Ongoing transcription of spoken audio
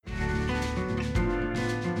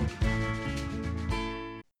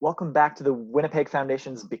Welcome back to the Winnipeg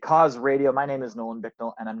Foundation's Because Radio. My name is Nolan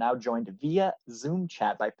Bicknell, and I'm now joined via Zoom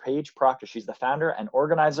chat by Paige Proctor. She's the founder and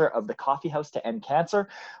organizer of the Coffee House to End Cancer,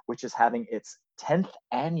 which is having its 10th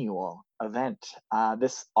annual event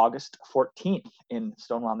this August 14th in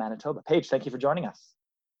Stonewall, Manitoba. Paige, thank you for joining us.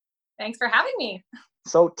 Thanks for having me.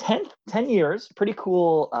 So 10 years, pretty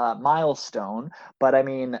cool milestone. But I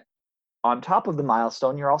mean, on top of the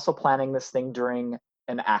milestone, you're also planning this thing during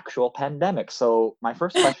an actual pandemic. So my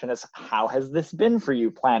first question is, how has this been for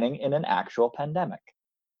you planning in an actual pandemic?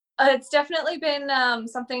 It's definitely been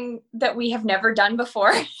something that we have never done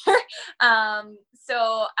before. We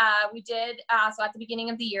did, so at the beginning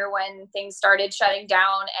of the year when things started shutting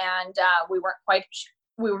down and we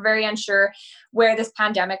were very unsure where this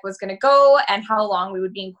pandemic was going to go and how long we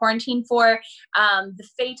would be in quarantine for. The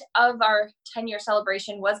fate of our 10-year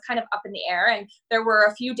celebration was kind of up in the air. And there were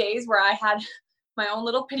a few days where I had my own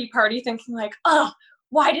little pity party thinking like, oh,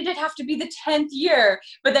 why did it have to be the 10th year?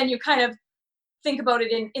 But then you kind of think about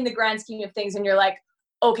it in the grand scheme of things and you're like,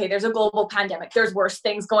 okay, there's a global pandemic. There's worse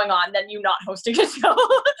things going on than you not hosting a show.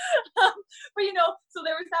 So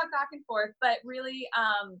there was that back and forth. But really,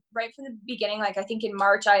 right from the beginning, like I think in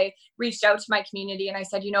March, I reached out to my community and I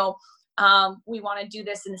said, we want to do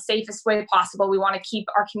this in the safest way possible. We want to keep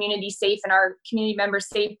our community safe and our community members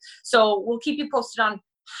safe. So we'll keep you posted on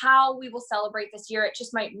how we will celebrate this year. It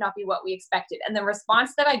just might not be what we expected. And the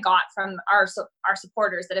response that I got from our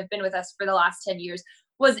supporters that have been with us for the last 10 years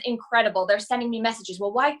was incredible. They're sending me messages.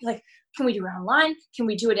 Well, why? Like, can we do it online? Can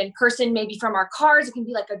we do it in person? Maybe from our cars? It can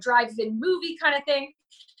be like a drive-in movie kind of thing.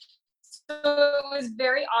 So it was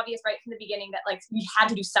very obvious right from the beginning that like we had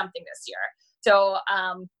to do something this year. So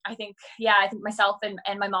I think myself and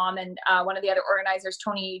my mom and one of the other organizers,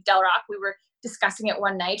 Tony Delrock, we were discussing it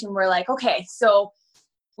one night and we're like, okay, so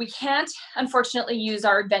we can't, unfortunately, use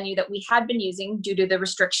our venue that we had been using due to the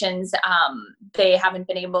restrictions. They haven't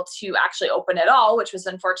been able to actually open at all, which was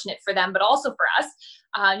unfortunate for them, but also for us.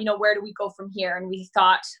 Where do we go from here? And we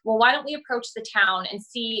thought, well, why don't we approach the town and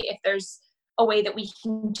see if there's a way that we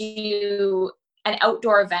can do an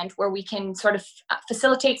outdoor event where we can sort of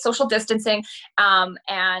facilitate social distancing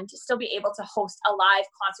and still be able to host a live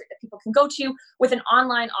concert that people can go to with an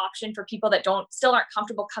online option for people that still aren't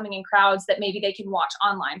comfortable coming in crowds that maybe they can watch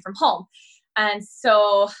online from home. And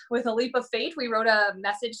so with a leap of faith, we wrote a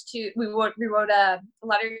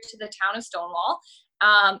letter to the town of Stonewall.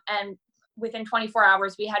 And within 24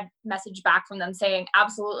 hours, we had message back from them saying,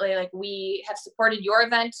 absolutely, like we have supported your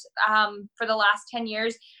event for the last 10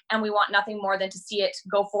 years, and we want nothing more than to see it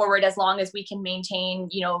go forward as long as we can maintain,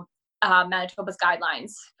 Manitoba's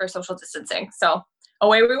guidelines for social distancing. So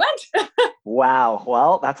away we went. Wow.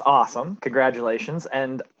 Well, that's awesome. Congratulations.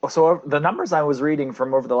 And so the numbers I was reading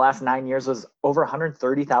from over the last 9 years was over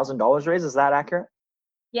 $130,000 raised. Is that accurate?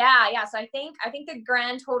 Yeah. So I think the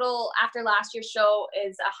grand total after last year's show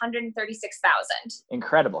is 136,000.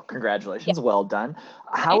 Incredible. Congratulations. Yeah. Well done.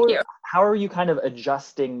 Thank you. How are you kind of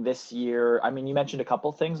adjusting this year? I mean, you mentioned a couple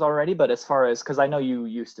things already, but as far as, because I know you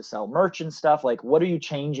used to sell merch and stuff, like what are you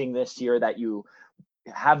changing this year that you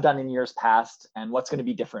have done in years past, and what's going to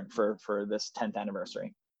be different for this 10th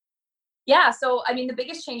anniversary? Yeah, so I mean, the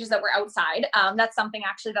biggest change is that we're outside. That's something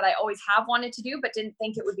actually that I always have wanted to do, but didn't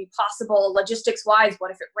think it would be possible logistics wise.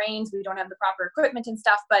 What if it rains? We don't have the proper equipment and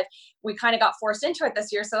stuff, but we kind of got forced into it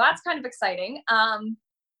this year. So that's kind of exciting.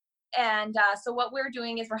 So what we're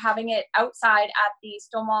doing is we're having it outside at the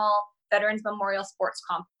Stonewall Veterans Memorial Sports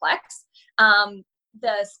Complex.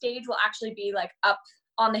 The stage will actually be like up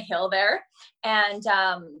on the hill there, and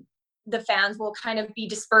the fans will kind of be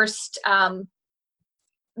dispersed,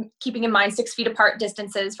 keeping in mind 6 feet apart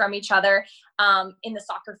distances from each other in the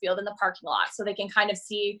soccer field in the parking lot, so they can kind of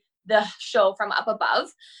see the show from up above.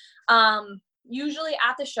 Usually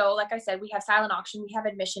at the show, like I said, we have silent auction, we have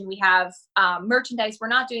admission, we have merchandise. We're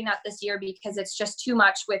not doing that this year because it's just too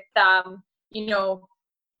much with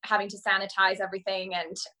having to sanitize everything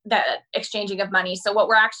and the exchanging of money. So what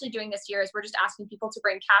we're actually doing this year is we're just asking people to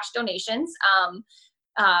bring cash donations.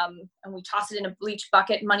 And we toss it in a bleach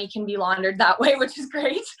bucket. Money can be laundered that way, which is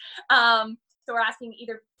great. So we're asking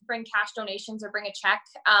either bring cash donations or bring a check.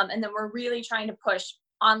 And then we're really trying to push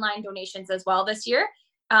online donations as well this year,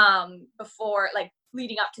 before, like,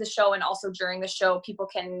 leading up to the show and also during the show. People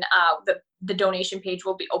can, the donation page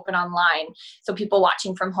will be open online, so people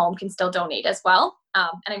watching from home can still donate as well.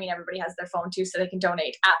 And I mean, everybody has their phone too, so they can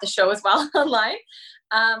donate at the show as well online.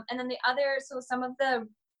 And then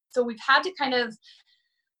so we've had to kind of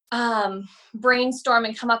brainstorm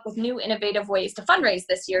and come up with new innovative ways to fundraise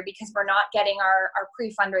this year, because we're not getting our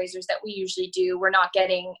pre-fundraisers that we usually do. We're not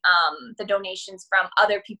getting the donations from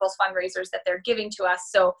other people's fundraisers that they're giving to us.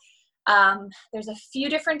 So there's a few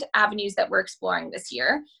different avenues that we're exploring this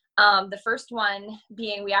year. The first one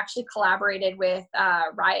being, we actually collaborated with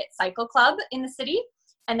Riot Cycle Club in the city,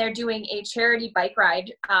 and they're doing a charity bike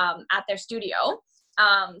ride at their studio.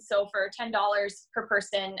 So for $10 per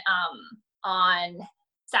person on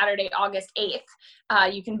Saturday, August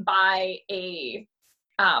 8th, you can buy a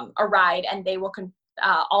ride, and they will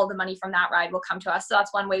all the money from that ride will come to us. So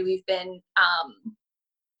that's one way we've been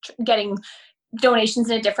getting donations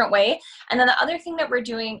in a different way. And then the other thing that we're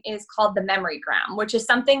doing is called the Memorygram, which is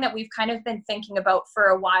something that we've kind of been thinking about for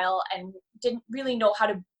a while and didn't really know how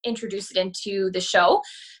to introduce it into the show.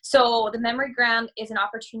 So the Memorygram is an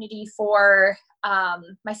opportunity for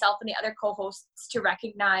myself and the other co-hosts to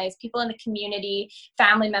recognize people in the community,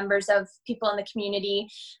 family members of people in the community,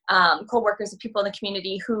 co-workers of people in the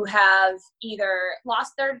community who have either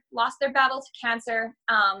lost their battle to cancer,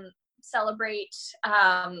 celebrate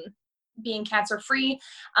being cancer-free,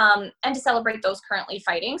 and to celebrate those currently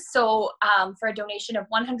fighting. So for a donation of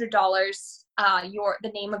 $100,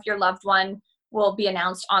 the name of your loved one will be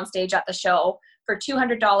announced on stage at the show. For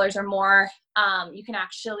 $200 or more, you can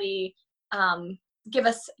actually give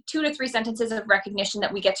us 2 to 3 sentences of recognition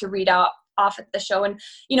that we get to read off at the show. And,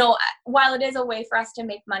 you know, while it is a way for us to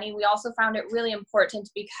make money, we also found it really important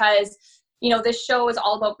because, you know, this show is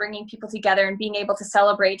all about bringing people together and being able to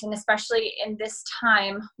celebrate. And especially in this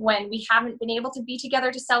time when we haven't been able to be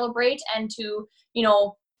together to celebrate and to, you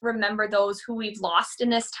know, remember those who we've lost in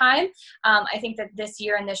this time. I think that this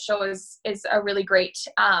year and this show is a really great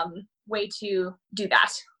way to do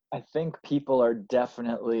that. I think people are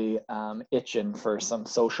definitely itching for some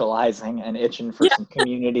socializing and itching for some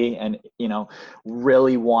community and, you know,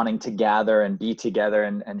 really wanting to gather and be together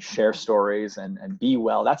and share stories and be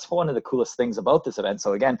well. That's one of the coolest things about this event.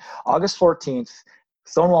 So again, August 14th,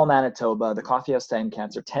 Stonewall, Manitoba, the Coffee House to End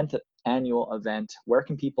Cancer, 10th annual event. Where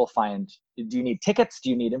can people find, do you need tickets? Do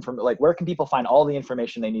you need information? Like, where can people find all the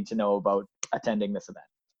information they need to know about attending this event?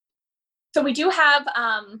 So we do have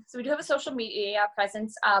a social media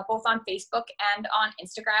presence both on Facebook and on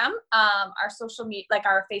Instagram. Our social media, like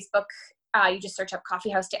our Facebook, you just search up Coffee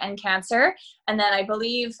House to End Cancer, and then I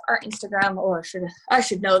believe our Instagram. Oh, I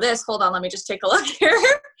should know this. Hold on, let me just take a look here.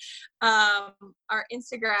 Our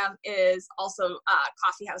Instagram is also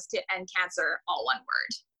Coffee House to End Cancer, all one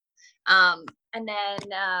word. And then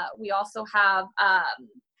we also have.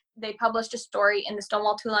 They published a story in the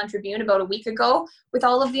Stonewall Toulon Tribune about a week ago with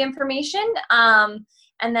all of the information. And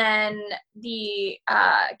then the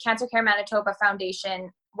Cancer Care Manitoba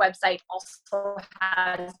Foundation website also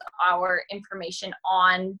has our information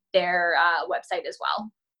on their website as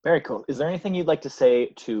well. Very cool. Is there anything you'd like to say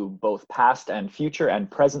to both past and future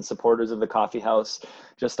and present supporters of the Coffee House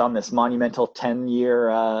just on this monumental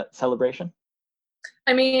 10-year celebration?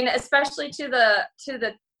 I mean, especially to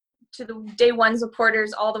the day one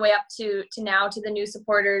supporters all the way up to now to the new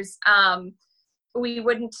supporters. We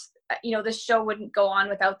wouldn't, you know, this show wouldn't go on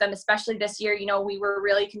without them, especially this year. You know, we were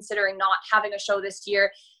really considering not having a show this year,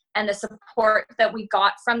 and the support that we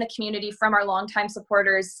got from the community, from our longtime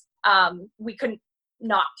supporters, we couldn't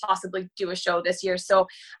not possibly do a show this year. So,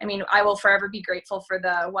 I mean, I will forever be grateful for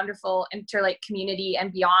the wonderful Interlake community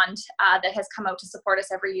and beyond that has come out to support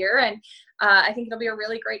us every year. And I think it'll be a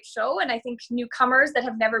really great show. And I think newcomers that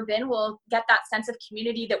have never been will get that sense of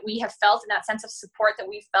community that we have felt and that sense of support that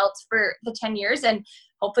we've felt for the 10 years. And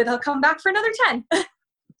hopefully they'll come back for another 10.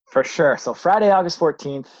 For sure. So Friday, August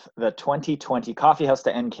 14th, the 2020 Coffee House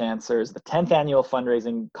to End Cancer is the 10th annual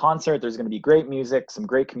fundraising concert. There's going to be great music, some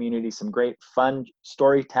great community, some great fun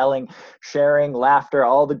storytelling, sharing, laughter,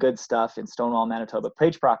 all the good stuff in Stonewall, Manitoba.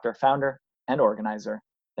 Paige Proctor, founder and organizer.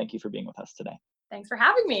 Thank you for being with us today. Thanks for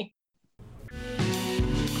having me.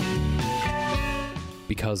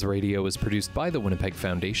 Because Radio is produced by the Winnipeg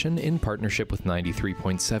Foundation in partnership with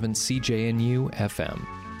 93.7 CJNU FM.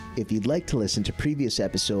 If you'd like to listen to previous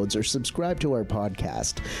episodes or subscribe to our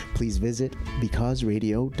podcast, please visit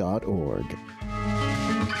becauseradio.org.